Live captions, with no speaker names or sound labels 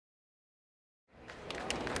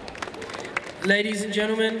Ladies and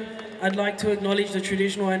gentlemen, I'd like to acknowledge the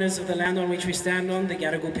traditional owners of the land on which we stand on, the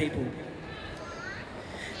Gadigal people.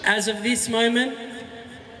 As of this moment,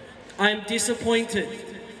 I am disappointed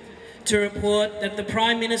to report that the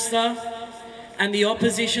Prime Minister and the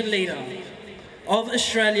opposition leader of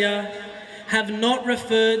Australia have not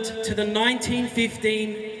referred to the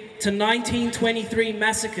 1915 to 1923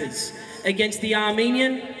 massacres against the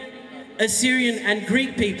Armenian, Assyrian and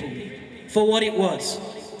Greek people for what it was,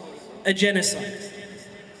 a genocide.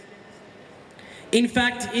 In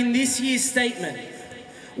fact, in this year's statement,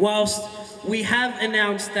 whilst we have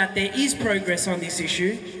announced that there is progress on this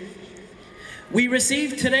issue, we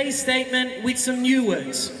received today's statement with some new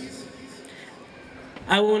words.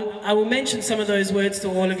 I will mention some of those words to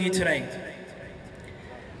all of you today.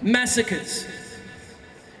 Massacres,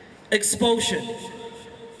 expulsion,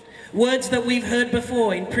 words that we've heard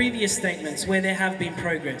before in previous statements where there have been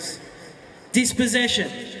progress. Dispossession,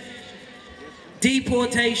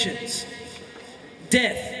 deportations,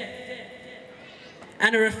 death,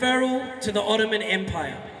 and a referral to the Ottoman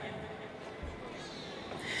Empire.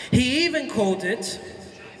 He even called it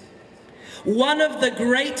one of the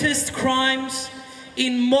greatest crimes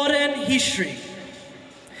in modern history.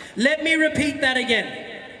 Let me repeat that again.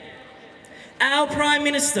 Our Prime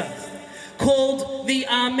Minister called the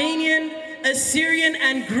Armenian, Assyrian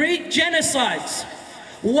and Greek genocides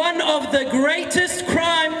one of the greatest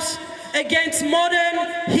crimes against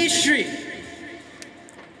modern history.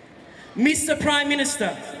 Mr. Prime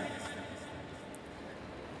Minister,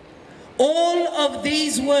 all of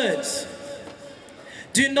these words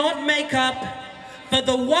do not make up for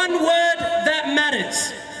the one word that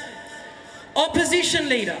matters. Opposition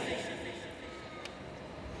leader,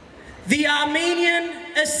 the Armenian,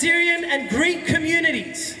 Assyrian and Greek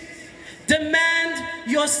communities demand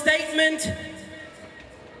your statement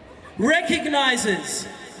recognizes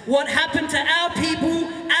what happened to our people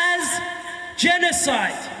as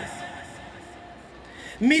genocide.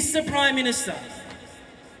 Mr. Prime Minister,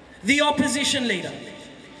 the opposition leader,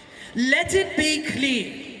 let it be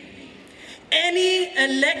clear, any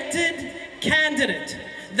elected candidate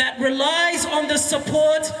that relies on the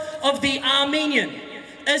support of the Armenian,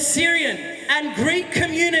 Assyrian and Greek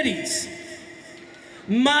communities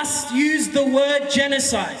must use the word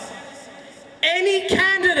genocide. Any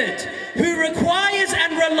candidate who requires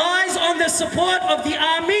and relies on the support of the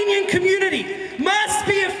Armenian community must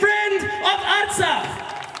be a friend of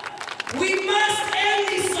Artsakh. We must end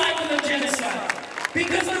this cycle of genocide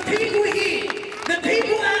because the people here, the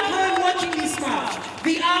people at home watching this march,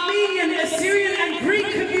 the Armenian, Assyrian and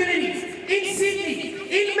Greek communities in Sydney,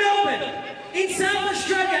 in Melbourne, in South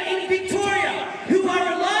Australia, in Victoria, who are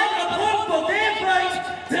relied upon for their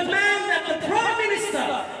vote, demand that the Prime Minister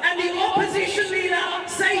and the opposition leader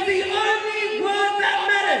say the only word that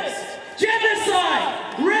matters.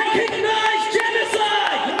 Genocide! Recognize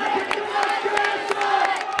genocide! Recognize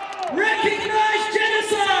genocide! Recognize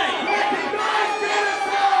genocide!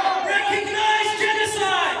 Recognize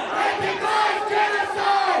genocide! Recognize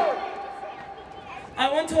genocide!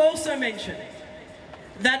 I want to also mention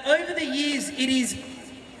that over the years it is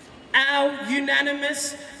our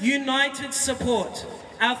unanimous, united support,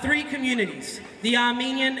 our three communities, the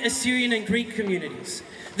Armenian, Assyrian and Greek communities,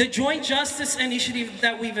 the Joint Justice Initiative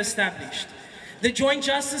that we've established, the Joint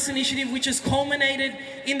Justice Initiative which has culminated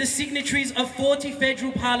in the signatories of 40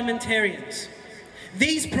 federal parliamentarians.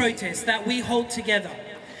 These protests that we hold together,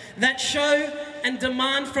 that show and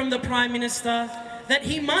demand from the Prime Minister that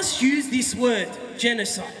he must use this word,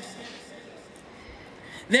 genocide.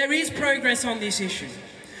 There is progress on this issue.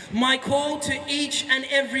 My call to each and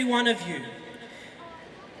every one of you,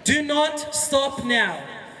 do not stop now.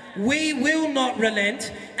 We will not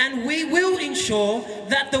relent and we will ensure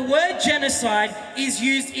that the word genocide is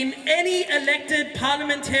used in any elected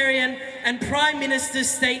parliamentarian and Prime Minister's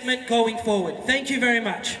statement going forward. Thank you very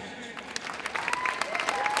much.